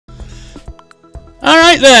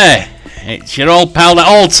Alright there, it's your old pal, that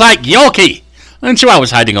old psych Yorkie. And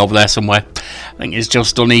Chihuahua's hiding over there somewhere. I think he's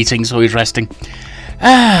just done eating, so he's resting.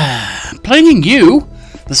 Playing you,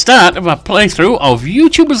 the start of a playthrough of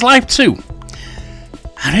YouTuber's Life 2.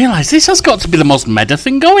 I realise this has got to be the most meta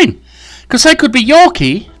thing going. Because I could be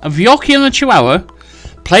Yorkie, of Yorkie and the Chihuahua,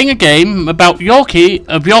 playing a game about Yorkie,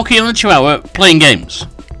 of Yorkie and the Chihuahua, playing games.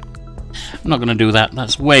 I'm not going to do that,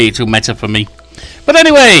 that's way too meta for me. But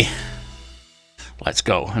anyway, let's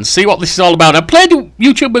go and see what this is all about. I played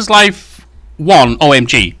YouTuber's Life 1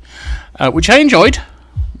 OMG, which I enjoyed.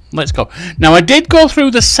 Let's go. Now, I did go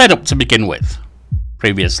through the setup to begin with,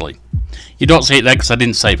 previously. You don't see it there because I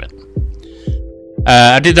didn't save it.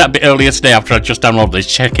 I did that a bit earlier today after I just downloaded this,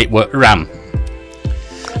 check it ran.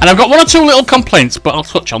 And I've got one or two little complaints, but I'll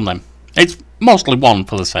touch on them. It's mostly one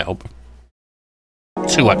for the setup.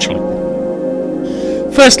 Two, actually.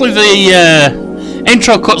 Firstly, the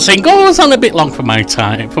intro cutscene goes on a bit long for my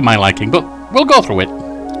liking, but we'll go through it.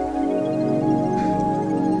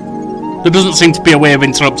 There doesn't seem to be a way of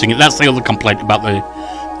interrupting it. That's the other complaint about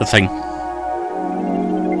the thing.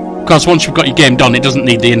 Of course, once you've got your game done, it doesn't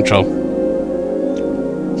need the intro.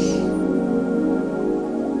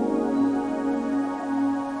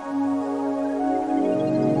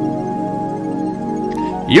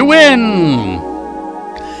 You win!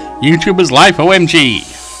 YouTuber's Life OMG.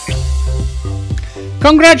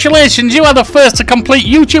 Congratulations, you are the first to complete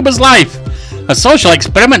YouTuber's Life, a social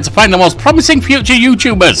experiment to find the most promising future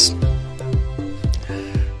YouTubers.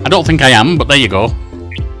 I don't think I am, but there you go.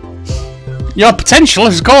 Your potential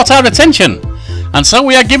has caught our attention, and so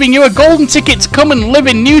we are giving you a golden ticket to come and live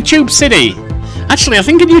in NewTube City. Actually, I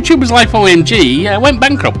think in YouTuber's Life OMG, I went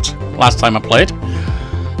bankrupt last time I played.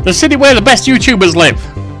 The city where the best YouTubers live.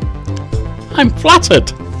 I'm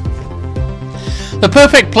flattered. The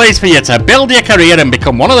perfect place for you to build your career and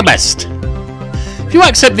become one of the best. If you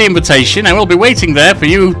accept the invitation, I will be waiting there for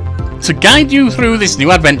you to guide you through this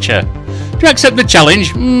new adventure. Do you accept the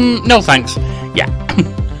challenge? No thanks. Yeah.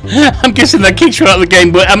 I'm guessing that kicks you out of the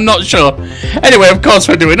game, but I'm not sure. Anyway, of course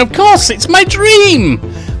we're doing. Of course, it's my dream.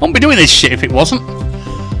 I wouldn't be doing this shit if it wasn't.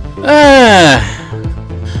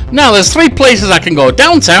 Now, there's 3 places I can go.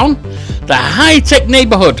 Downtown, the high-tech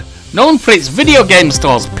neighborhood, known for its video game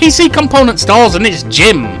stores, PC component stores, and its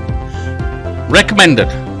gym. Recommended.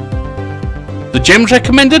 The gym's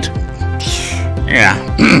recommended?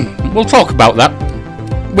 Yeah. We'll talk about that.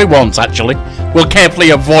 We won't, actually. We'll carefully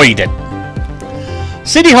avoid it.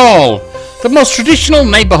 City Hall, the most traditional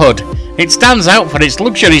neighborhood. It stands out for its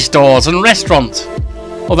luxury stores and restaurants.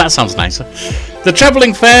 Oh, that sounds nicer. The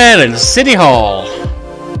traveling fair in City Hall.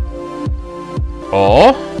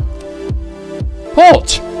 Or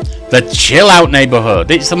Port, the chill out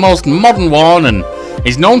neighborhood. It's the most modern one and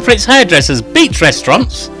is known for its hairdressers, beach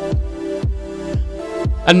restaurants,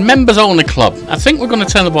 and members only club. I think we're going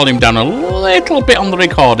to turn the volume down a little bit on the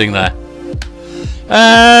recording there.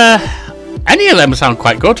 Any of them sound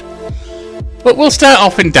quite good, but we'll start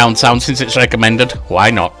off in downtown since it's recommended.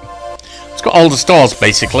 Why not? It's got all the stores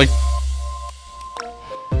basically.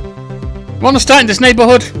 You want to start in this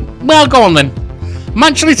neighborhood? Well, go on then. I'm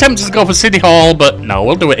actually tempted to go for City Hall, but no,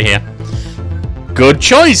 we'll do it here. Good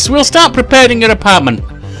choice. We'll start preparing your apartment.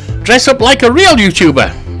 Dress up like a real YouTuber.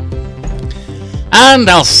 And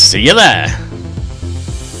I'll see you there.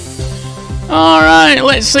 Alright,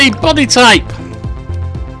 let's see. Body type.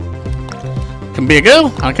 Can be a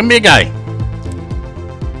girl, I can be a guy.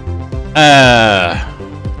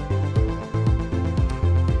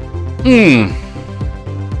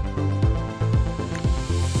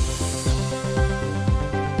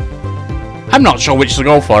 I'm not sure which to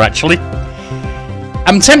go for, actually.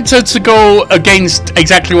 I'm tempted to go against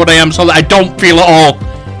exactly what I am so that I don't feel at all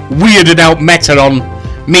weirded out meta on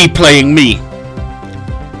me playing me.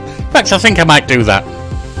 In fact, I think I might do that.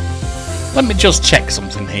 Let me just check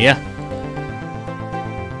something here.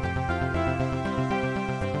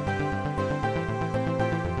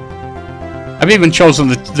 I've even chosen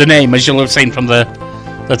the name, as you'll have seen from the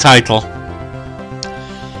title.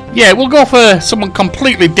 Yeah, we'll go for someone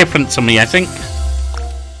completely different to me, I think.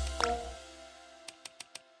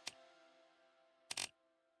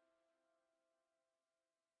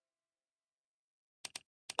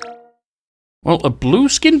 Well, a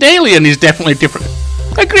blue-skinned alien is definitely different.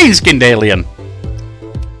 A green-skinned alien.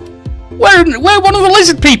 We're one of the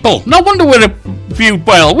lizard people. No wonder we're viewed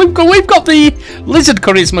well. We've got the lizard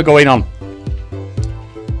charisma going on.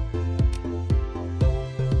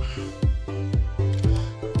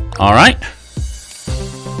 Alright.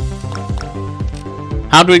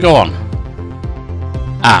 How do we go on?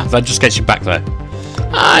 Ah, that just gets you back there.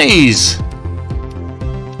 Eyes!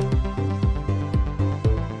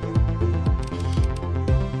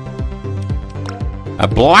 A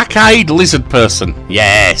black-eyed lizard person.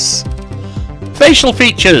 Yes. Facial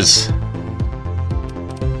features.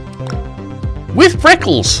 With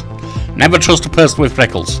freckles. Never trust a person with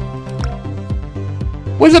freckles.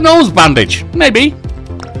 With a nose bandage. Maybe.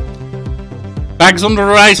 Bags under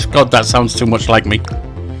her eyes. God, that sounds too much like me.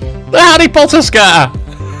 The Harry Potter scar.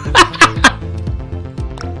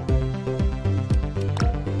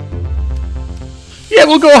 Yeah,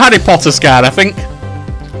 we'll go Harry Potter scar, I think.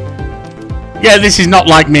 Yeah, this is not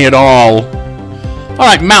like me at all.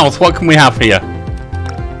 Alright, mouth, what can we have here?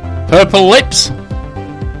 Purple lips?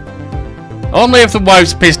 Only if the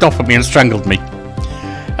wife's pissed off at me and strangled me.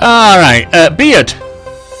 Alright, beard.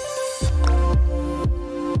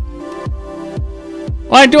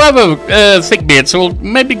 Well, I do have a thick beard, so we'll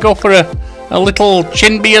maybe go for a little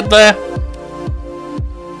chin beard there.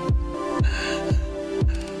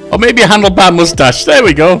 Or maybe a handlebar mustache. There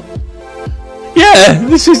we go. Yeah,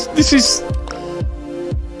 this is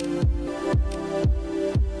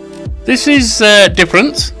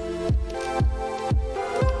different.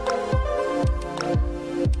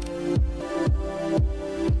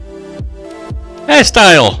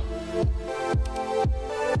 Hairstyle.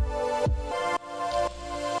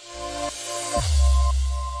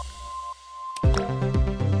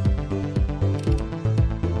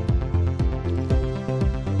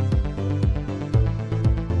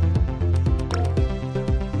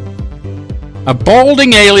 A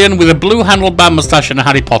balding alien with a blue handlebar moustache and a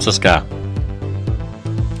Harry Potter scar.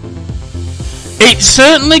 It's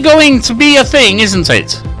certainly going to be a thing, isn't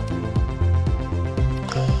it?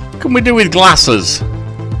 What can we do with glasses?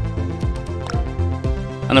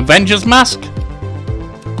 An Avengers mask?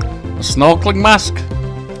 A snorkeling mask?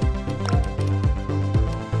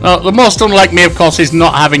 No, the most unlike me, of course, is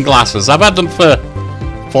not having glasses. I've had them for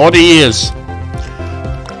 40 years.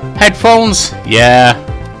 Headphones? Yeah.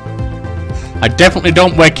 I definitely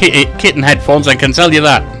don't wear kitten headphones, I can tell you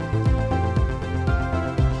that.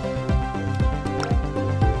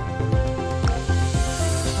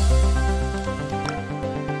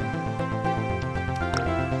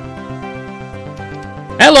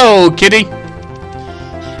 Hello, kitty.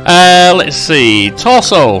 Let's see.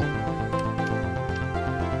 Torso.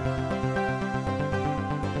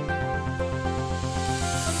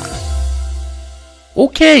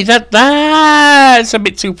 Okay, that's a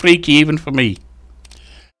bit too freaky even for me.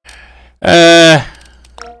 That's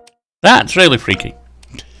really freaky.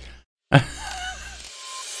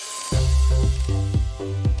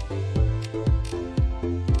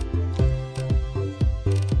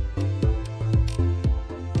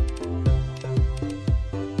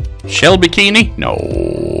 Shell bikini?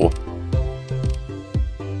 No.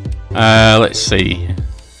 Let's see.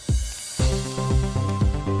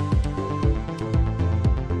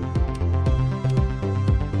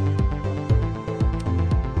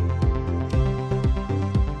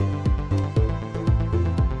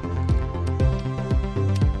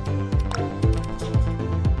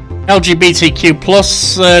 LGBTQ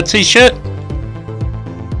plus t-shirt.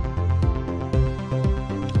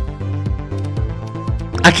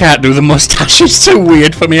 I can't do the mustache, it's too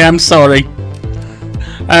weird for me, I'm sorry.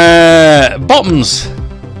 Bottoms.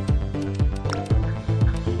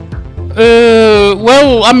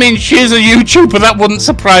 Well, I mean, she's a YouTuber, that wouldn't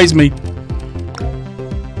surprise me.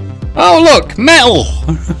 Oh, look, metal.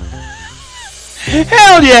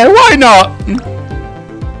 Hell yeah, why not?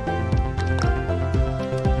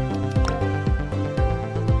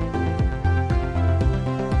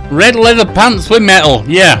 Red leather pants with metal,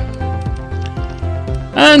 yeah.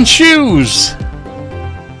 And shoes.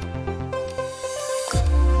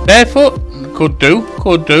 Barefoot? Could do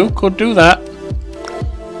that.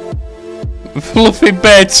 Fluffy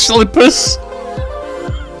bed slippers.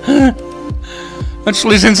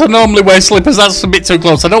 Actually, since I normally wear slippers, that's a bit too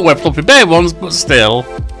close. I don't wear fluffy bed ones, but still.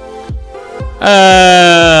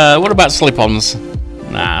 What about slip-ons?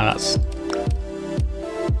 Nah, that's...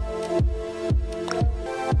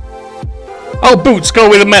 Oh, boots go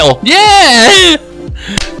with the metal. Yeah!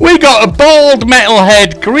 We got a bald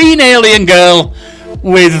metalhead green alien girl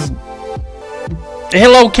with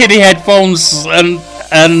Hello Kitty headphones and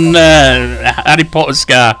Harry Potter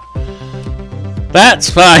scar.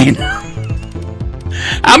 That's fine.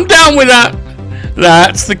 I'm down with that.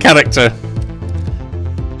 That's the character.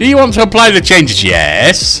 Do you want to apply the changes?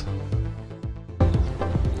 Yes.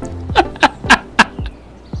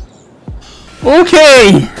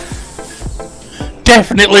 Okay.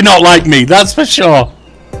 Definitely not like me, that's for sure.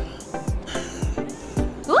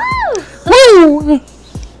 Woo! Woo!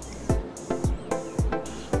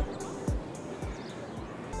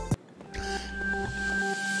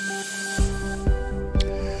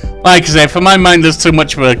 Like I say, for my mind, there's too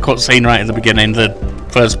much of a cutscene right at the beginning. The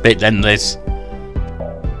first bit, then this.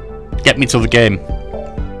 Get me to the game.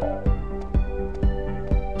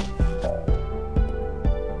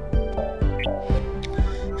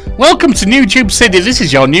 Welcome to NewTube City. This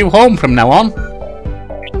is your new home from now on.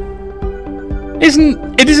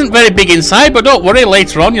 It isn't very big inside, but don't worry,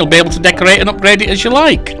 later on you'll be able to decorate and upgrade it as you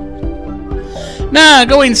like. Now,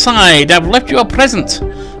 go inside. I've left you a present.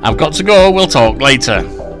 I've got to go. We'll talk later.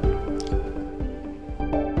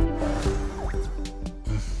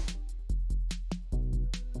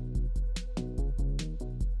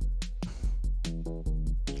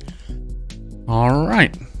 All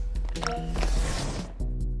right.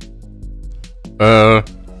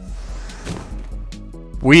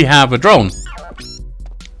 We have a drone.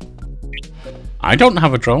 I don't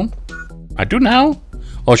have a drone. I do now.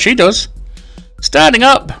 Or she does. Starting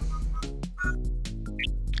up.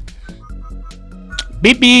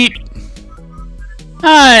 Beep beep.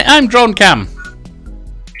 Hi, I'm Drone Cam.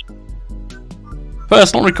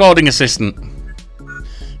 Personal recording assistant.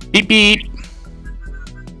 Beep beep.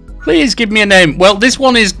 Please give me a name. Well, this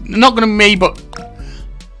one is not going to be me, but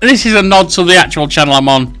this is a nod to the actual channel I'm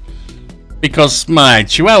on. Because my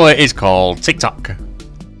chihuahua is called TikTok.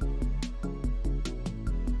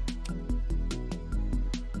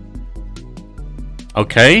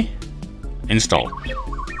 Okay. Install.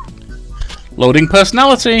 Loading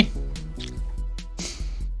personality.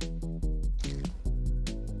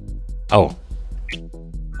 Oh.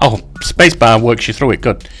 Oh, spacebar works you through it.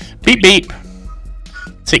 Good. Beep beep.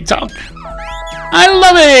 TikTok. I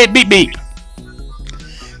love it! Beep beep.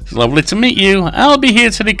 It's lovely to meet you. I'll be here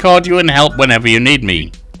to record you and help whenever you need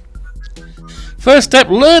me. First step,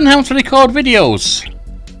 learn how to record videos.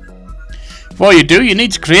 Before you do, you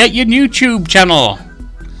need to create your NewTube channel.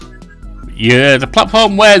 Yeah, the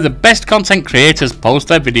platform where the best content creators post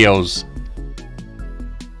their videos.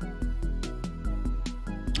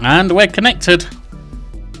 And we're connected.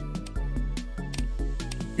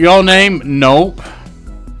 Your name? Nope.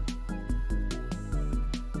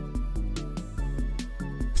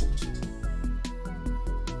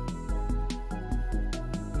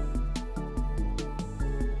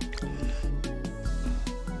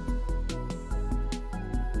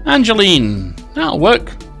 Angeline. That'll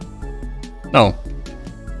work. No.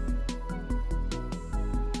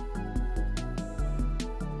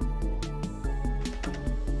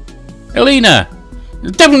 Elena.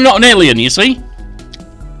 It's definitely not an alien, you see.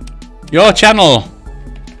 Your channel.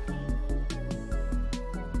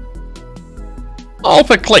 All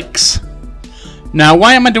for clicks. Now,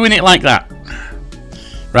 why am I doing it like that?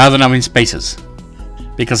 Rather than having spaces.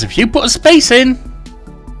 Because if you put a space in,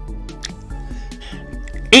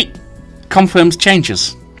 it confirms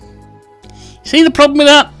changes. See the problem with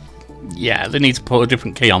that? Yeah, they need to put a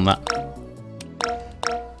different key on that.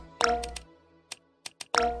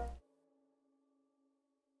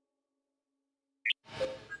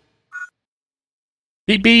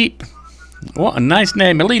 Beep beep. What a nice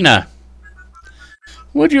name, Elena.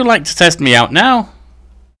 Would you like to test me out now?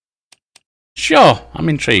 Sure, I'm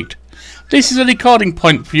intrigued. This is a recording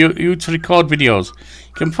point for you to record videos.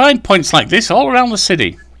 You can find points like this all around the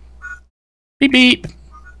city. Beep beep.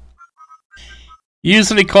 Use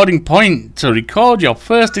the recording point to record your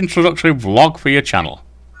first introductory vlog for your channel.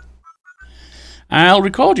 I'll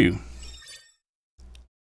record you.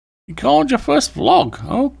 Record your first vlog.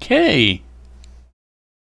 Okay.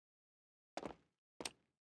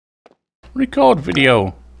 Record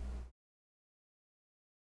video.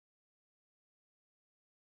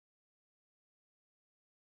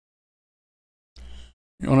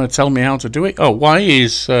 You want to tell me how to do it? Oh, Y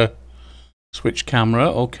is switch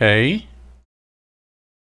camera. Okay.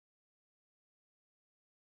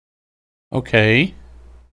 Okay.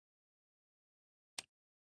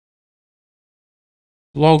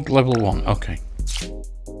 Log level 1. Okay.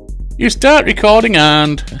 You start recording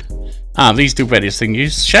and... these do various things. You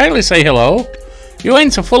shyly say hello. You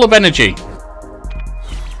enter full of energy.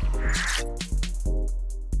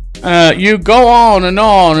 You go on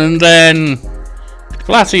and then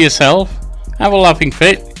flatter yourself. Have a laughing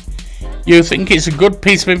fit. You think it's a good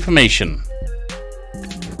piece of information.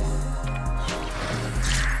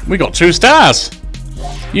 We got 2 stars.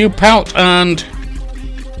 You pout and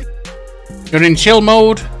you're in chill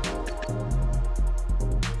mode.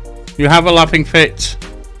 You have a laughing fit.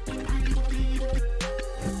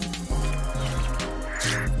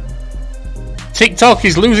 TikTok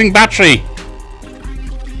is losing battery.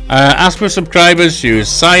 Ask for subscribers. You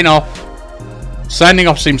sign off. Signing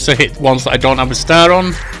off seems to hit ones that I don't have a star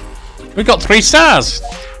on. We got 3 stars.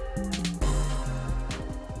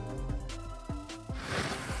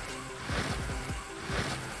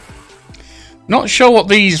 Not sure what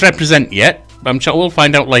these represent yet, but I'm sure we'll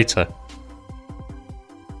find out later.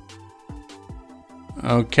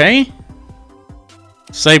 Okay.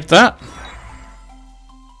 Save that.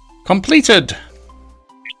 Completed.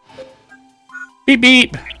 Beep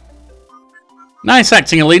beep. Nice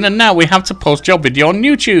acting, Alina. Now we have to post your video on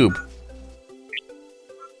YouTube.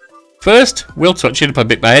 First, we'll touch it up a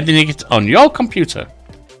bit by editing it on your computer.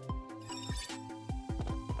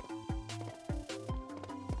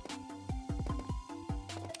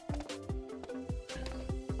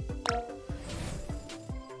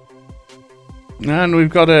 And we've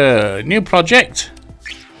got a new project.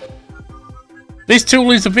 This tool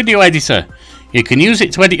is a video editor. You can use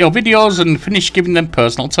it to edit your videos and finish giving them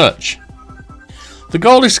personal touch. The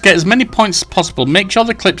goal is to get as many points as possible. Make sure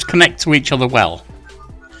the clips connect to each other well.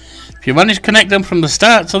 If you manage to connect them from the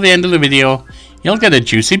start to the end of the video, you'll get a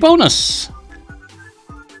juicy bonus.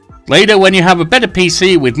 Later, when you have a better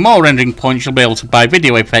PC with more rendering points, you'll be able to buy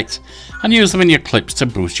video effects and use them in your clips to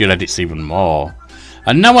boost your edits even more.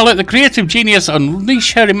 And now I'll let the creative genius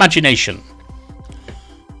unleash her imagination.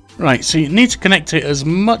 Right, so you need to connect it as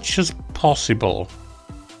much as possible.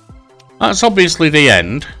 That's obviously the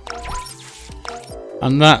end.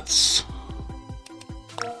 And that's...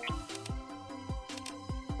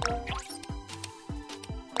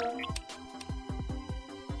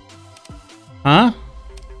 Huh?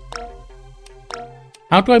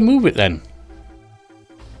 How do I move it then?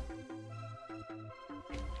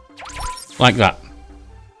 Like that.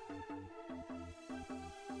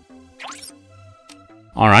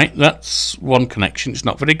 Alright, that's one connection. It's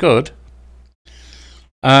not very good.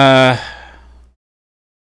 That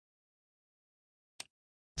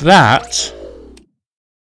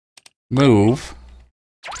move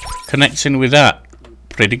connects in with that.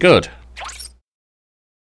 Pretty good.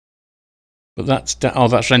 But that's... oh,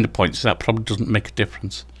 that's render points. So that probably doesn't make a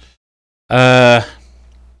difference. That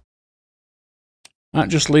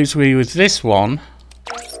just leaves me with this one.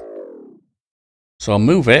 So I'll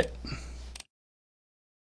move it.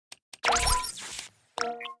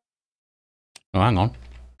 Oh, hang on.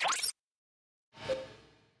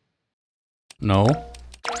 No.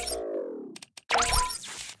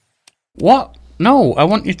 What? No, I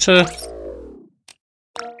want you to...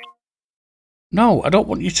 No, I don't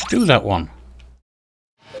want you to do that one.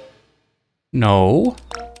 No.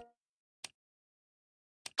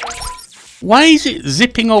 Why is it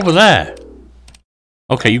zipping over there?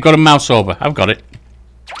 Okay, you've got a mouse over. I've got it.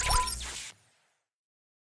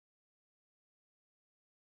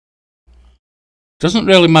 Doesn't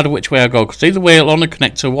really matter which way I go, because either way it'll only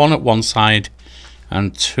connect to one at one side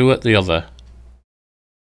and two at the other.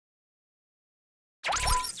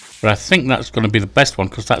 But I think that's going to be the best one,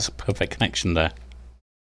 because that's a perfect connection there.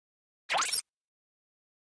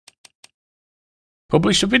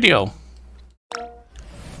 Publish a video.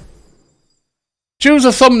 Choose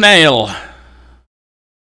a thumbnail.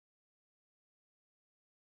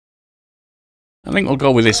 I think we'll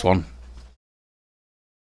go with this one.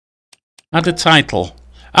 Add a title.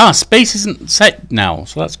 Ah, space isn't set now,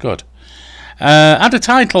 so that's good. Add a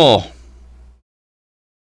title.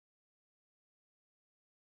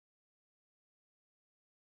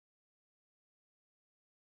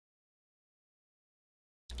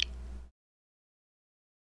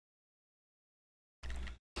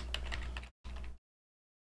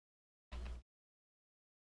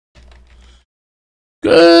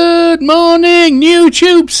 Good morning,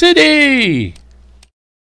 NewTube City!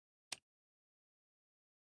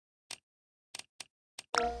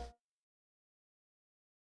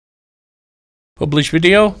 Publish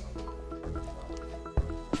video.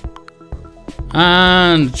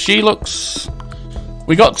 And she looks...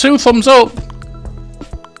 We got 2 thumbs up.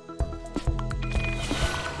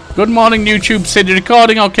 Good morning, NewTube City.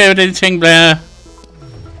 Recording, okay with editing, there.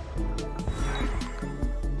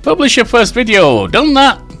 Publish your first video. Done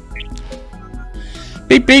that.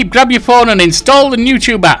 Beep beep, grab your phone and install the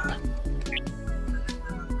NewTube app.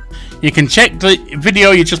 You can check the video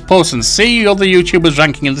you just posted and see other YouTubers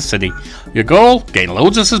ranking in the city. Your goal? Gain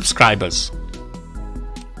loads of subscribers.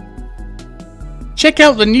 Check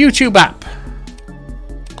out the NewTube app.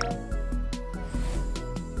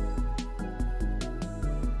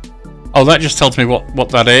 Oh, that just tells me what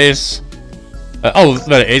that is. Oh,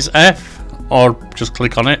 there it is. F. Or just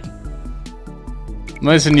click on it.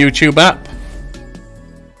 There's a NewTube app.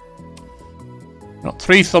 Got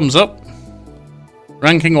 3 thumbs up.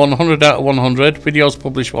 Ranking 100 out of 100. Videos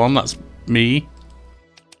published 1. That's me.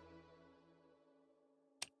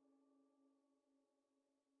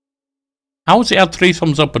 How has it had 3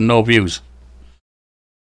 thumbs up and no views?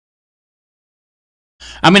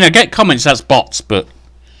 I mean, I get comments, that's bots, but...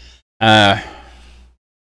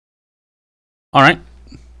 Alright.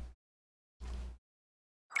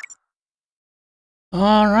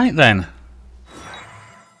 Alright then.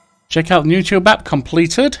 Check out the NewTube app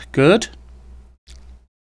completed. Good.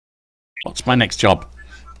 What's my next job?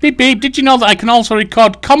 Beep beep, did you know that I can also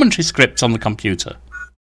record commentary scripts on the computer?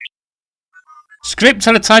 Scripts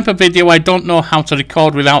are a type of video I don't know how to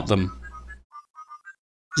record without them.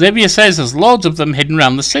 Xavier says there's loads of them hidden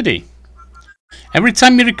around the city. Every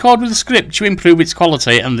time you record with a script, you improve its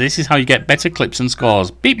quality, and this is how you get better clips and scores.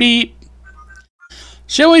 Beep beep!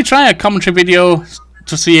 Shall we try a commentary video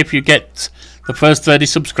to see if you get the first 30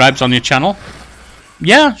 subscribes on your channel?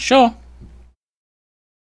 Yeah, sure.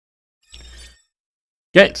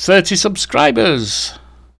 Get 30 subscribers.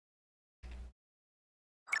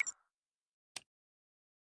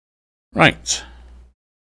 Right.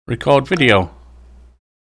 Record video.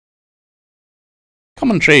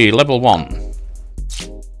 Commentary, level 1.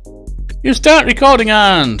 You start recording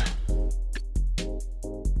and...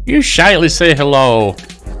 You shyly say hello.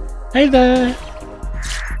 Hey there.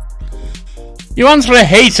 You answer a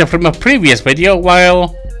hater from a previous video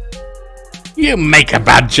while... You make a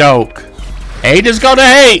bad joke. Haters gotta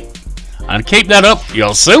hate. And keep that up,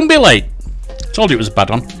 you'll soon be late. Told you it was a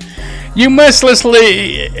bad one. You were merciless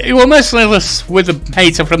with a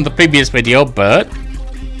hater from the previous video, but...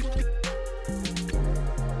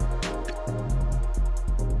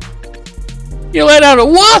 You let out a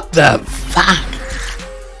what the fuck?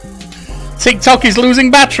 TikTok is losing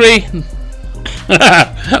battery.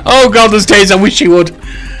 Oh god, there's days I wish you would.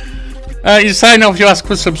 You sign off, you ask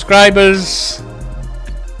for subscribers.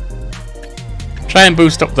 Try and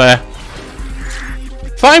boost up there.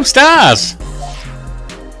 5 stars.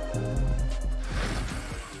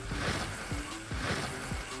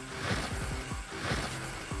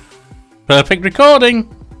 Perfect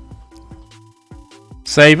recording.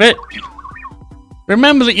 Save it.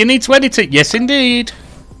 Remember that you need to edit it. Yes, indeed.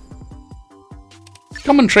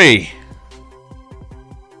 Commentary.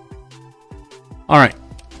 Alright.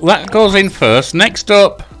 That goes in first. Next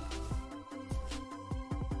up.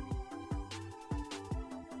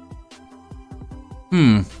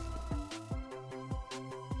 If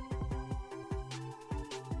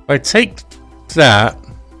I take that.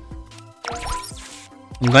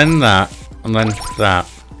 And then that. And then that.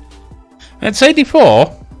 It's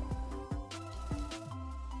 84.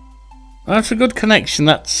 That's a good connection.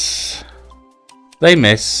 That's... They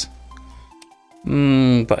miss.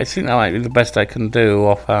 But I think that might be the best I can do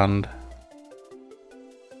offhand.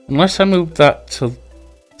 Unless I move that to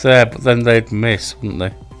there, but then they'd miss, wouldn't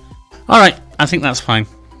they? Alright, I think that's fine.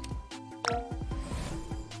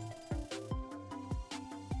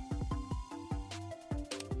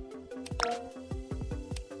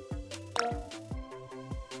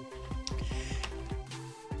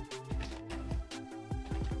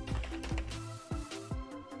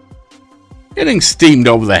 Getting steamed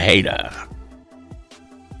over the hater.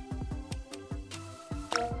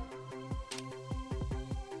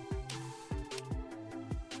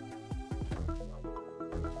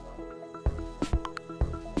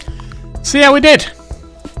 See how we did.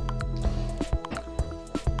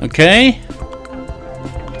 Okay.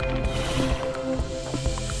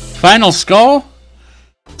 Final score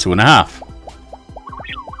 2.5.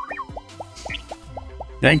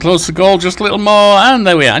 Getting close to goal, just a little more, and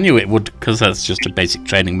there we are. I knew it would, because that's just a basic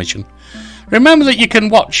training mission. Remember that you can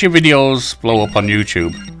watch your videos blow up on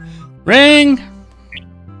YouTube. Ring!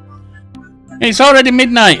 It's already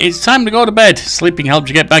midnight. It's time to go to bed. Sleeping helps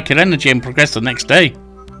you get back your energy and progress the next day.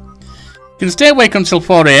 You can stay awake until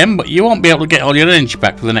 4 AM, but you won't be able to get all your energy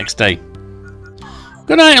back for the next day.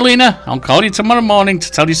 Good night, Alina. I'll call you tomorrow morning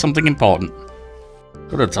to tell you something important.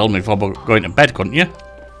 Could have told me before going to bed, couldn't you?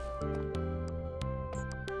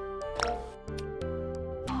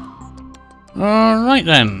 Alright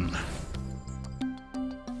then.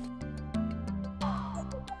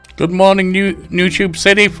 Good morning, NewTube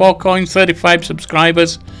City. 4 coins, 35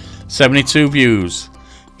 subscribers, 72 views.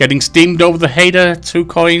 Getting steamed over the hater. 2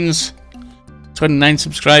 coins, 29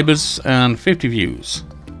 subscribers, and 50 views.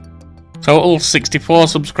 Total 64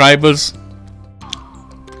 subscribers.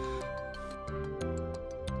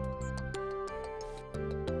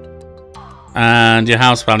 And your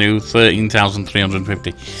house value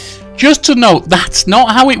 13,350. Just to note, that's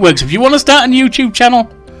not how it works. If you want to start a YouTube channel,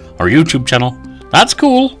 that's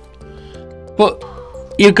cool. But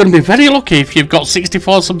you're going to be very lucky if you've got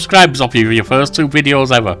 64 subscribers off your first 2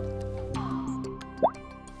 videos ever.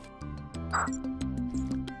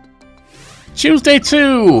 Tuesday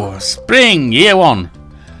 2, spring, year 1.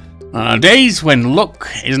 Days when luck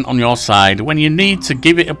isn't on your side, when you need to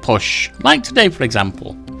give it a push. Like today, for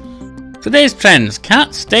example. Today's trends: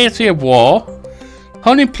 cats, deity of war,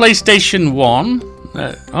 Honey PlayStation 1.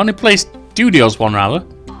 Honey Play Studios 1 rather.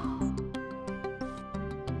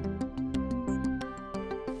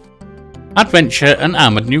 Adventure and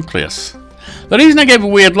Armored Nucleus. The reason I gave a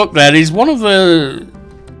weird look there is one of the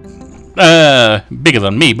bigger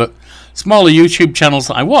than me, but smaller YouTube channels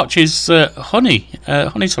that I watch is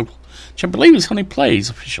Honeysuckle, which I believe is Honey Plays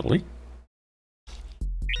officially.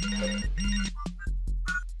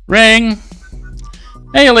 Ring.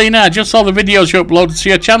 Hey Alina, I just saw the videos you uploaded to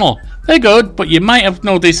your channel. They're good, but you might have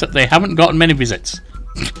noticed that they haven't gotten many visits.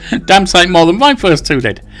 Damn sight more than my first two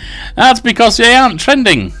did. That's because they aren't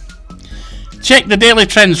trending. Check the daily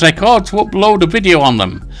trends record to upload a video on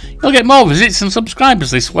them. You'll get more visits and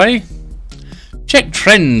subscribers this way. Check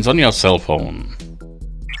trends on your cell phone.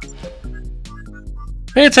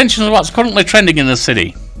 Pay attention to what's currently trending in the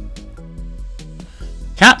city.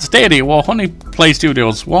 Cats Daily or Honey Play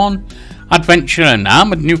Studios 1, Adventure and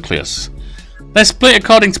Armored Nucleus. They're split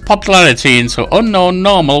according to popularity into unknown,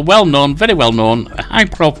 normal, well-known, very well-known, high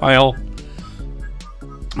profile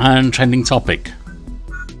and trending topic.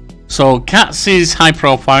 So Cats is high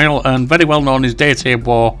profile and very well known is Deity of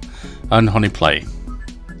War and Honey Play.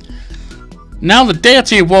 Now the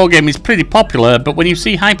Deity of War game is pretty popular, but when you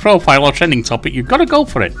see high profile or trending topic, you've got to go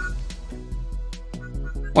for it.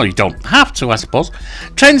 Well, you don't have to, I suppose.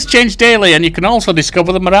 Trends change daily and you can also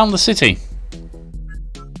discover them around the city.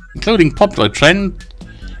 Including popular trend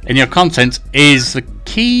in your content is the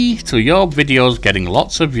key to your videos getting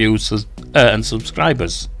lots of views and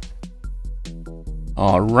subscribers.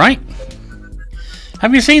 Alright.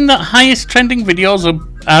 Have you seen that highest trending videos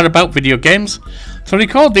are about video games? To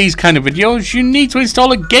record these kind of videos, you need to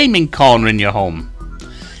install a gaming corner in your home.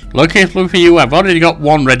 Luckily for you, I've already got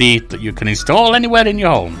one ready that you can install anywhere in your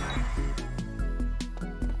home.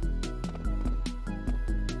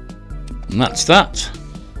 And that's that.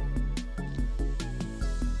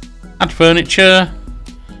 Add furniture,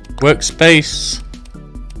 workspace,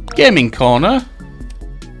 gaming corner,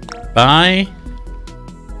 buy.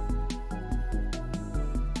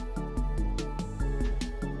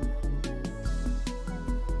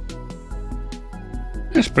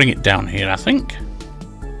 Let's bring it down here, I think.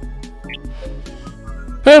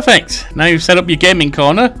 Perfect! Now you've set up your gaming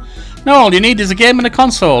corner. Now all you need is a game and a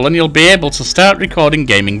console and you'll be able to start recording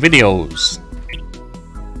gaming videos.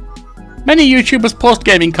 Many YouTubers post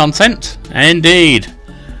gaming content. Indeed.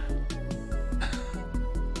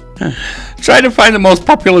 Try to find the most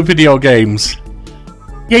popular video games.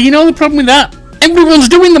 Yeah, you know the problem with that? Everyone's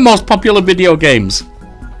doing the most popular video games.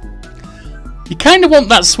 You kind of want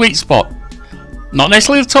that sweet spot. Not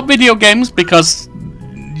necessarily the top video games, because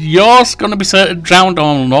yours going to be drowned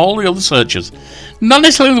on all the other searches. Not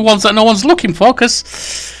necessarily the ones that no one's looking for,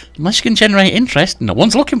 because unless you can generate interest, no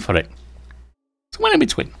one's looking for it. Somewhere in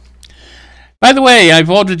between. By the way, I've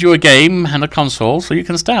ordered you a game and a console, so you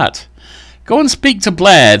can start. Go and speak to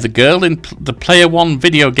Blair, the girl in the Player One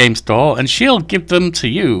video game store, and she'll give them to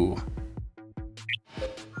you.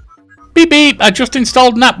 Beep beep, I just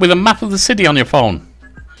installed an app with a map of the city on your phone.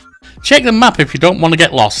 Check the map if you don't want to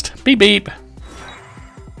get lost. Beep beep.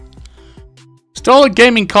 Install a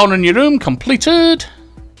gaming corner in your room. Completed.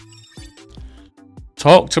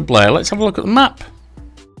 Talk to Blair. Let's have a look at the map.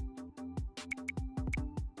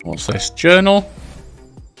 What's this? Journal.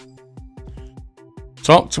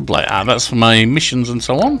 Talk to Blair. Ah, that's for my missions and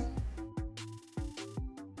so on.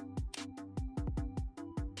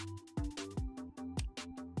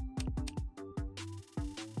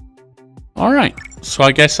 Alright, so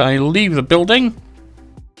I guess I leave the building.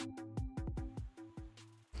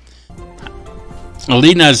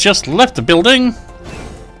 Alina has just left the building.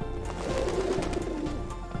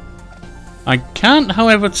 I can't,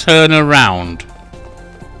 however, turn around.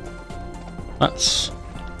 That's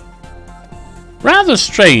rather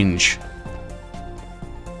strange.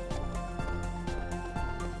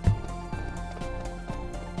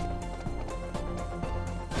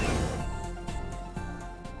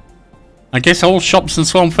 I guess all shops and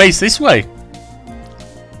so on face this way.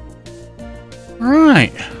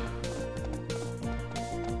 Right.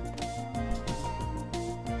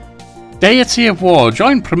 Deity of War.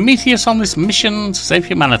 Join Prometheus on this mission to save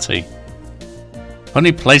humanity.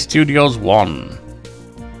 Honey Play Studios 1.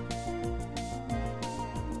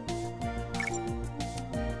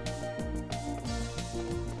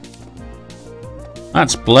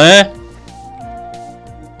 That's Blair.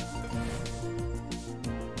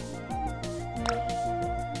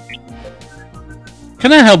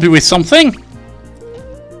 Can I help you with something?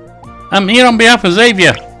 I'm here on behalf of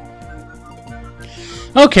Xavier.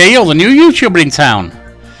 Okay, you're the new YouTuber in town.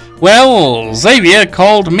 Well, Xavier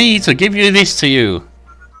called me to give you this to you.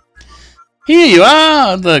 Here you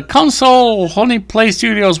are, the console Honey Play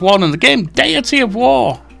Studios 1 and the game Deity of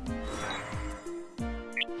War.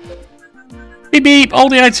 Beep beep, all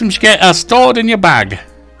the items you get are stored in your bag.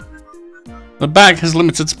 The bag has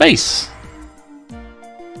limited space.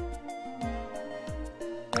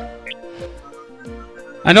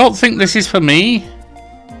 I don't think this is for me.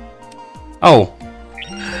 Oh.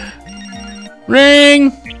 Ring!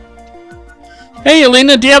 Hey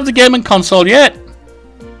Alina, do you have the game and console yet?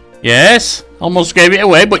 Yes. Almost gave it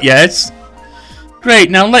away, but yes.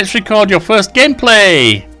 Great, now let's record your first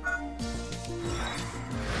gameplay.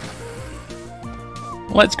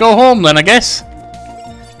 Let's go home then, I guess.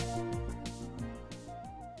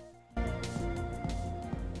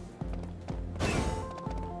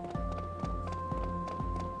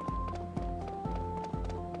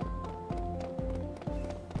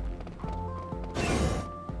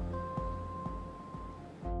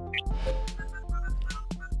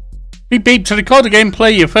 Beep beep, to record a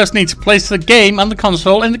gameplay you first need to place the game and the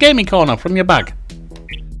console in the gaming corner from your bag.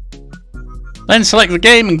 Then select the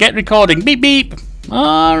game and get recording. Beep beep.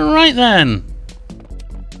 Alright then.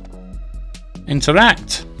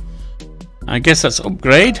 Interact. I guess that's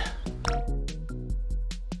upgrade.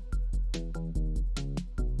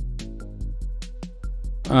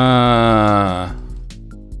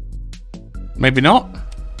 Maybe not.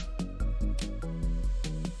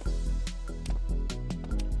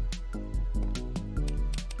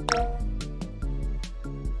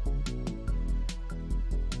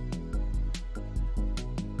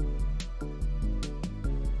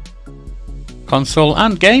 Console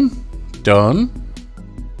and game. Done.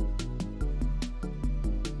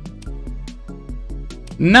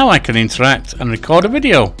 Now I can interact and record a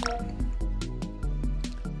video.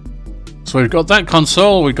 So we've got that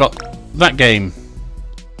console, we've got that game.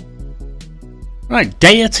 Right,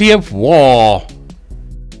 Deity of War.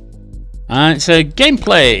 And it's a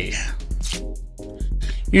gameplay.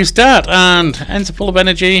 You start and enter full of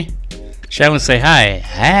energy. Shall we say hi?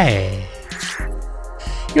 Hi.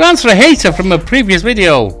 You answer a hater from a previous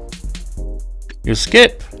video. You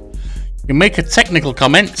skip. You make a technical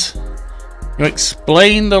comment. You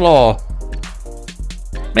explain the law.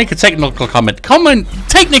 Make a technical comment.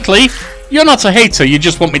 Technically, you're not a hater, you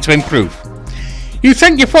just want me to improve. You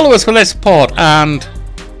thank your followers for their support and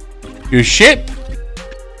you ship,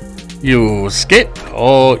 you skip,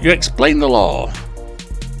 or you explain the law.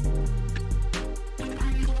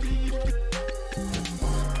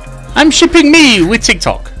 I'm shipping me with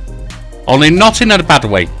TikTok. Only not in a bad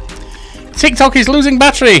way. TikTok is losing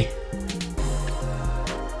battery.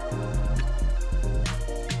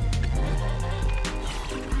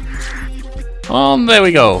 There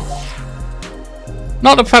we go.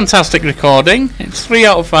 Not a fantastic recording. It's 3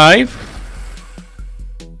 out of 5.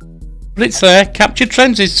 But it's there. Captured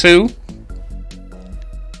trends is 2.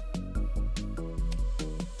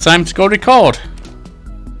 Time to go record.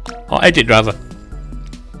 Or edit rather.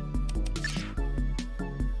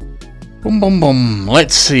 Boom boom boom.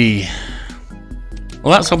 Let's see.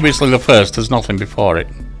 Well, that's obviously the first. There's nothing before it.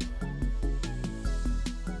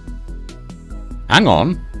 Hang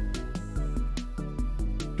on.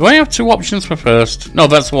 Do I have 2 options for first? No,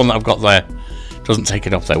 that's the one that I've got there. Doesn't take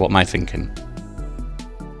it off there. What am I thinking?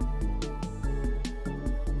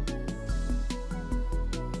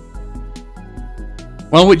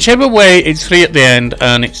 Well, whichever way, it's 3 at the end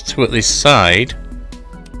and it's 2 at this side.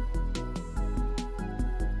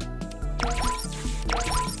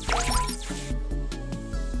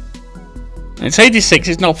 It's 86.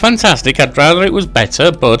 It's not fantastic. I'd rather it was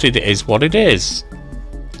better, but it is what it is.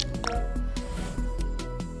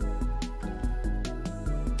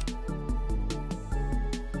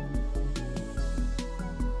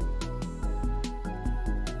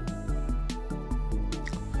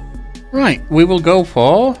 Right, we will go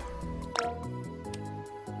for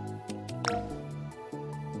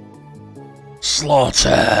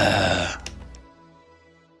Slaughter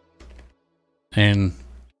in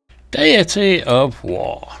Deity of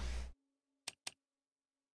War.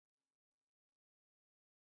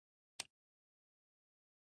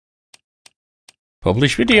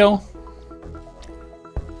 Publish video.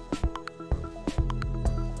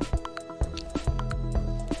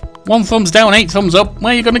 One thumbs down, 8 thumbs up.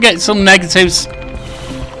 Well, you're going to get some negatives.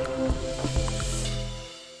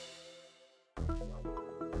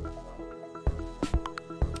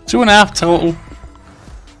 Two and a half total.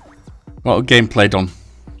 What a gameplay done.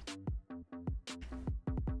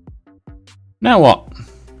 Now what?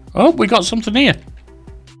 Oh, we got something here.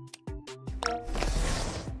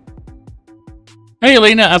 Hey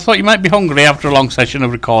Alina, I thought you might be hungry after a long session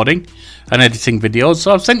of recording and editing videos,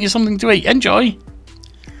 so I've sent you something to eat. Enjoy.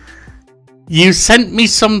 You sent me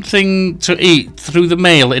something to eat through the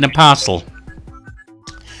mail in a parcel.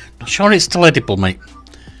 Not sure it's still edible, mate.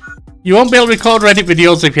 You won't be able to record or edit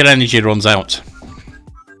videos if your energy runs out.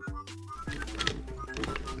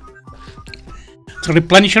 To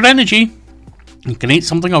replenish your energy, you can eat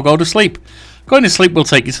something or go to sleep. Going to sleep will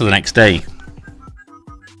take you to the next day.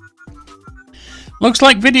 Looks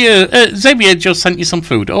like Xavier just sent you some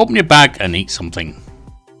food. Open your bag and eat something.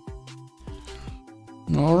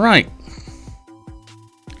 Alright.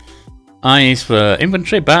 Eyes for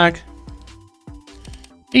inventory, bag.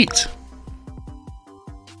 Eat.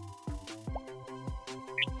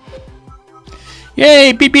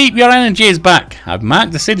 Yay, beep beep, your energy is back. I've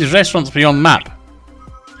marked the city's restaurants for you on the map.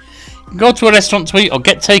 Go to a restaurant to eat or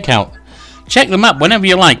get takeout. Check the map whenever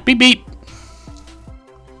you like. Beep beep.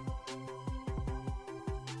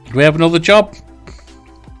 Do we have another job?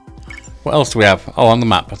 What else do we have? Oh, on the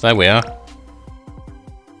map. There we are.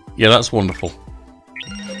 Yeah, that's wonderful.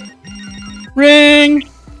 Ring!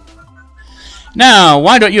 Now,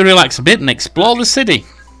 why don't you relax a bit and explore the city?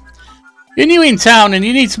 You're new in town and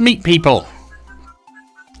you need to meet people.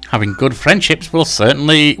 Having good friendships will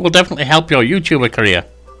definitely help your YouTuber career.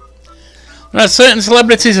 There are certain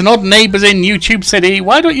celebrities and odd neighbours in NewTube City.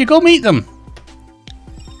 Why don't you go meet them?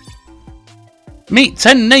 Meet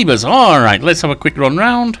 10 neighbours. Alright, let's have a quick run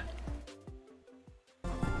round.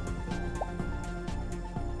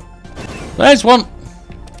 There's one.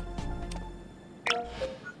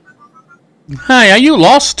 Hi, are you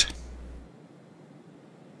lost?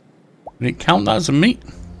 Did it count that as a meet?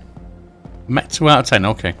 Met 2 out of 10,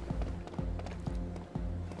 okay.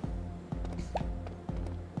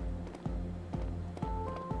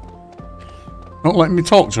 Not letting me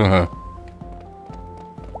talk to her.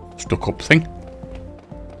 Stuck up thing.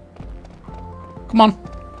 Come on.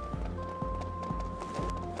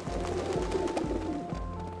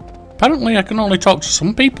 Apparently I can only talk to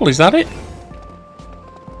some people, is that it?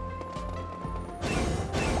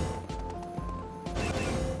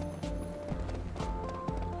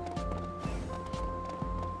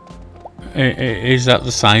 Is that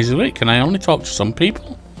the size of it? Can I only talk to some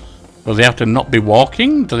people? Do they have to not be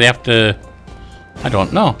walking? Do they have to... I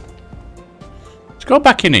don't know. Let's go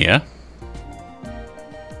back in here.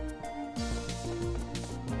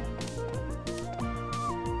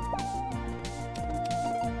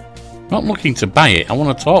 Not looking to buy it. I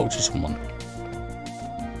want to talk to someone.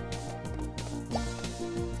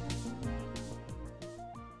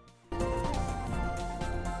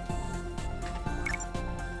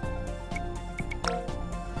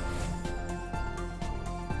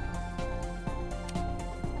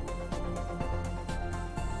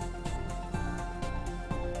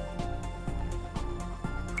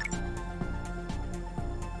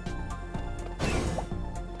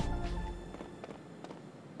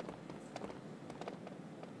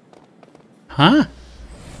 Huh?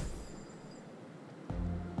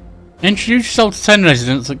 Introduce yourself to 10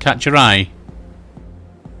 residents that catch your eye.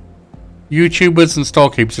 YouTubers and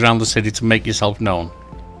storekeepers around the city to make yourself known.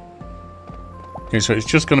 Okay, so it's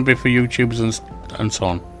just going to be for YouTubers and so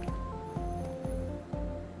on.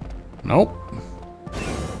 Nope.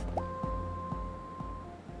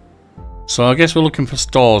 So I guess we're looking for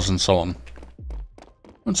stores and so on.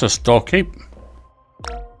 What's a storekeep?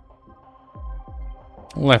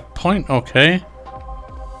 Left point, okay.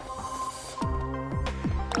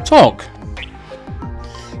 Talk.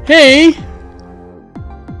 Hey!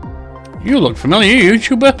 You look familiar,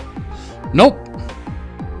 YouTuber. Nope.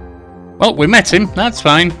 Well, we met him, that's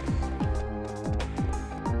fine.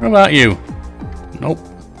 What about you? Nope.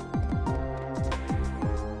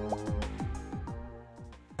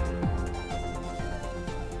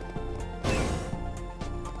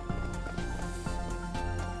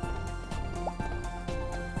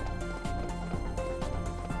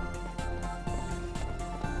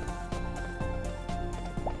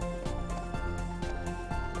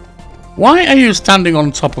 Why are you standing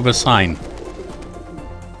on top of a sign?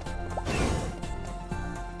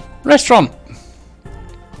 Restaurant.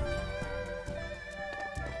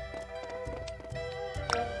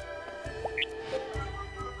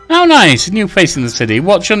 How nice, a new face in the city.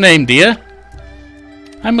 What's your name, dear?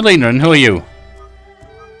 I'm Melina, and who are you?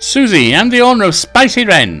 Susie, I'm the owner of Spicy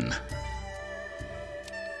Wren.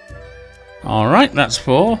 Alright, that's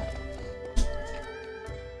 4.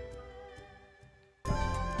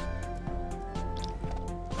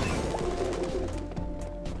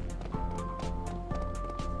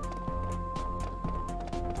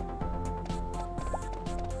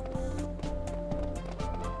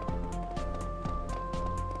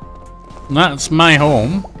 That's my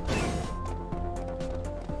home.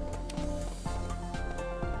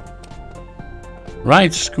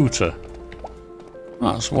 Ride scooter.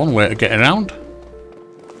 That's one way to get around.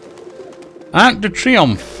 Arc de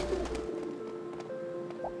Triomphe.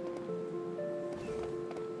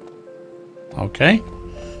 Okay.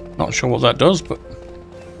 Not sure what that does, but...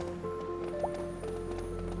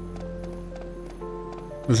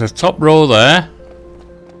 There's a top row there.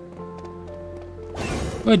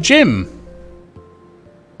 A gym.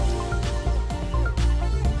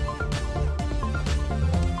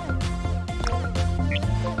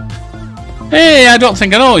 Hey, I don't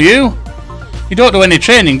think I know you. You don't do any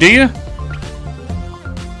training, do you?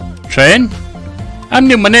 Train? I'm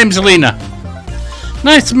new, my name's Alina.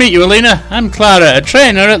 Nice to meet you, Alina. I'm Clara, a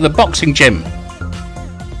trainer at the boxing gym.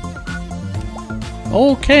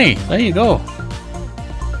 Okay, there you go.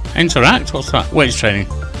 Interact? What's that? Weights training.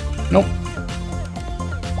 Nope.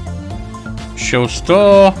 Show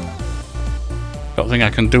store. Don't think I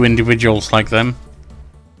can do individuals like them.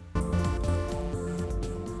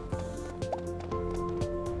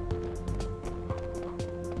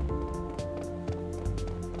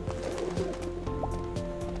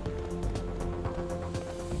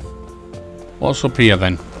 What's up here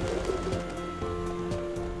then?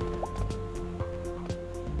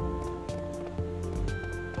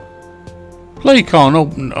 Play con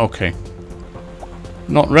open. Okay.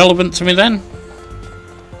 Not relevant to me then.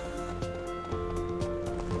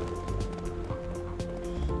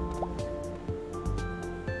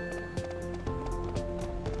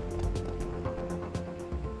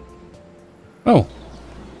 Oh.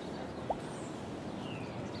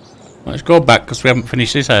 Let's go back because we haven't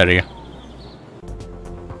finished this area.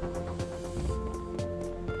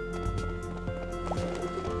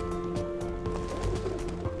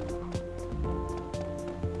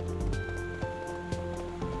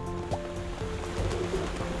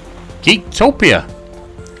 Geektopia.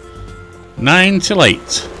 9 till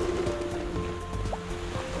 8.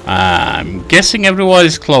 I'm guessing everyone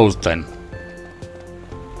is closed then.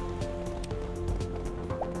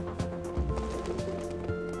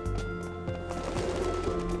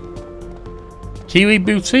 Kiwi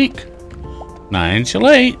Boutique. 9 till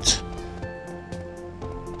 8.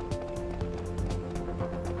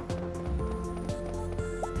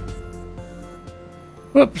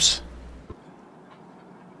 Whoops.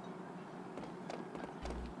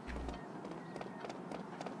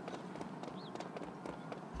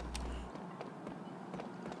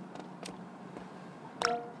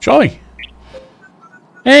 Joy!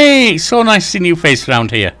 Hey, it's so nice seeing you face around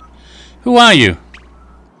here. Who are you?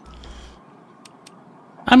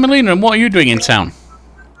 I'm Alina, and what are you doing in town?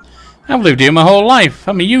 I've lived here my whole life.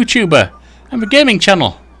 I'm a YouTuber. I have a gaming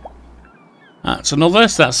channel. That's another,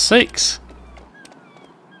 so that's 6.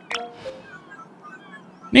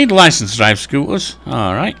 Need a license to drive scooters.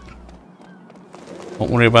 Alright. Don't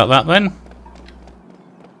worry about that then.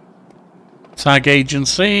 Tag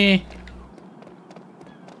agency.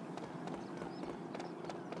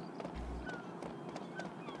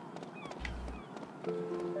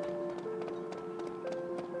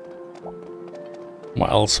 What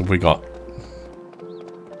else have we got?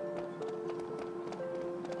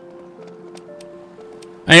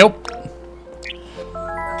 Hey up!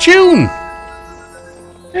 June!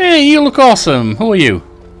 Hey, you look awesome. Who are you?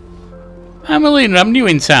 I'm Alina, I'm new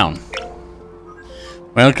in town.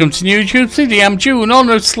 Welcome to NewTube City. I'm June,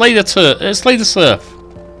 owner of Slater Surf.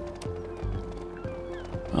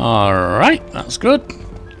 Alright, that's good.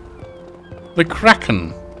 The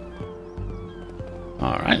Kraken.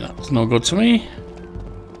 Alright, that's no good to me.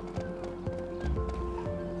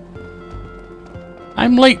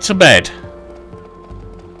 I'm late to bed.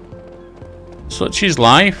 Such is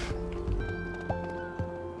life.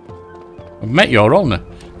 I've met your owner.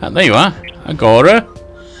 There you are, Agora.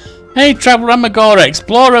 Hey traveller, I'm Agora,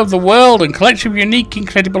 explorer of the world and collector of unique,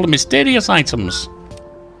 incredible and mysterious items.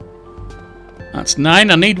 That's 9,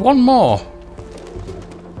 I need one more.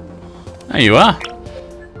 There you are.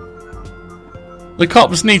 The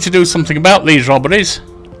cops need to do something about these robberies.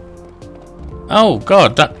 Oh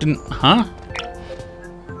god, that didn't... Huh?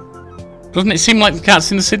 Doesn't it seem like the cats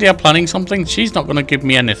in the city are planning something? She's not going to give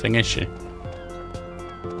me anything, is she?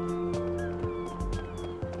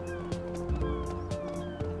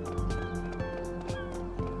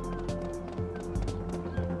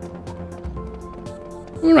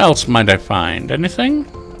 Where else might I find? Anything?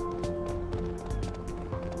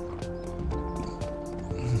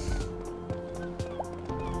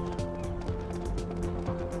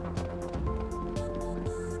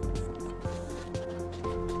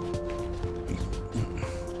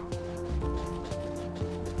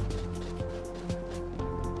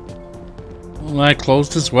 Well, I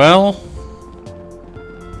closed as well.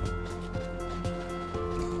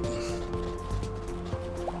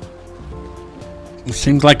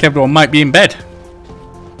 Seems like everyone might be in bed.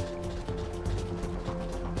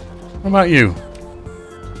 What about you?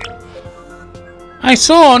 I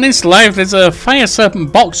saw on Insta Live there's a fire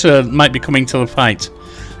serpent boxer that might be coming to the fight.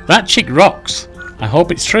 That chick rocks. I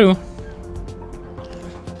hope it's true.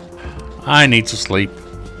 I need to sleep.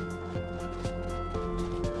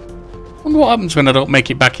 Wonder what happens when I don't make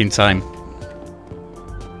it back in time.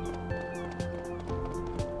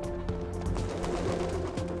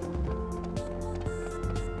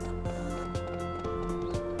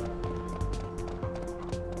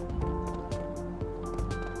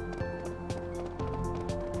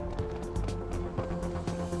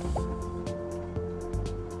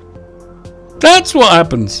 That's what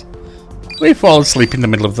happens. We fall asleep in the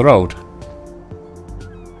middle of the road.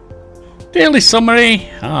 Daily summary.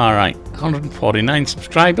 Alright, 149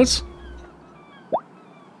 subscribers.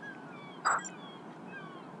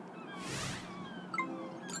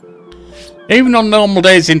 Even on normal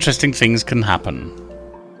days, interesting things can happen.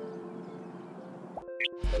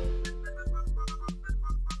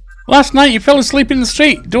 Last night you fell asleep in the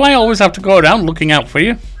street. Do I always have to go around looking out for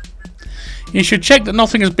you? You should check that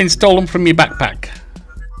nothing has been stolen from your backpack.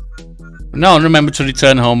 No, and remember to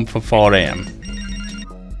return home for 4 AM.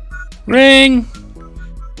 Ring!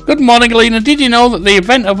 Good morning, Alina. Did you know that the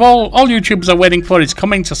event of all YouTubers are waiting for is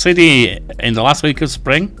coming to City in the last week of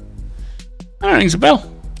spring? That rings a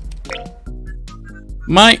bell.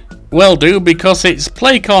 Might well do, because it's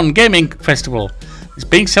PlayCon Gaming Festival. It's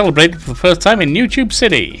being celebrated for the first time in NewTube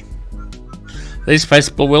City. This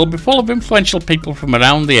festival will be full of influential people from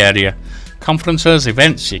around the area. Conferences,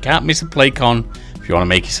 events, you can't miss a PlayCon if you want to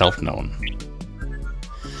make yourself known.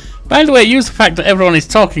 By the way, use the fact that everyone is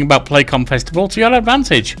talking about PlayCon Festival to your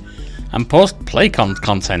advantage and post PlayCon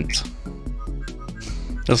content.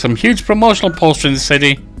 There's some huge promotional posters in the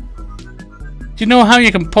city. Do you know how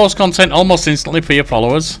you can post content almost instantly for your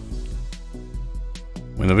followers?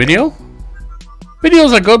 With a video?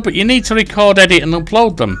 Videos are good, but you need to record, edit and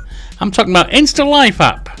upload them. I'm talking about Insta Life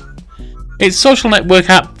app. It's a social network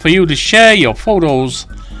app for you to share your photos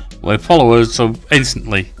with followers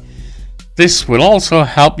instantly. This will also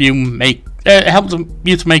help you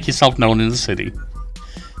to make yourself known in the city.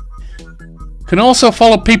 You can also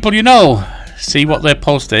follow people you know, see what they're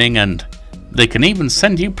posting, and they can even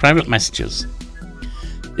send you private messages.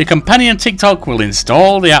 Your companion TikTok will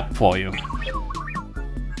install the app for you.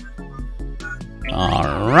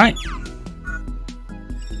 Alright.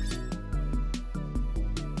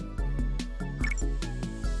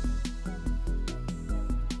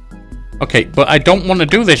 Okay, but I don't want to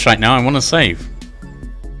do this right now. I want to save.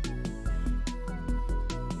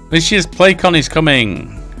 This year's PlayCon is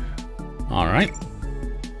coming. Alright.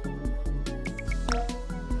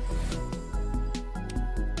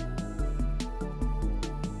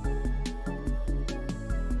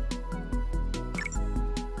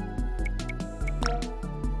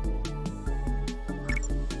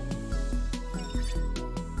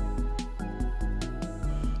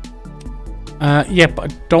 Yeah,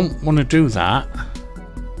 but I don't want to do that.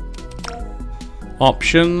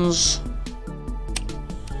 Options.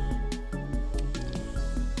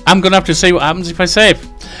 I'm going to have to see what happens if I save.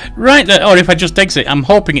 Right then, or if I just exit. I'm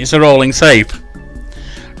hoping it's a rolling save.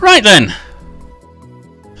 Right then.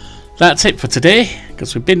 That's it for today,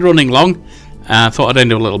 because we've been running long. I thought I'd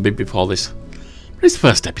end a little bit before this. But it's the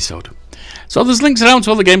first episode. So there's links around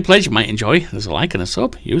to other gameplays you might enjoy. There's a like and a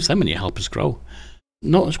sub. Use them and you help us grow.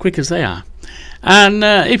 Not as quick as they are. And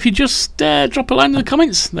if you just drop a line in the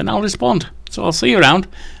comments, then I'll respond. So I'll see you around.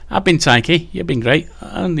 I've been Taiki, you've been great,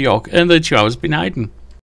 and the Chihuahua's been hiding.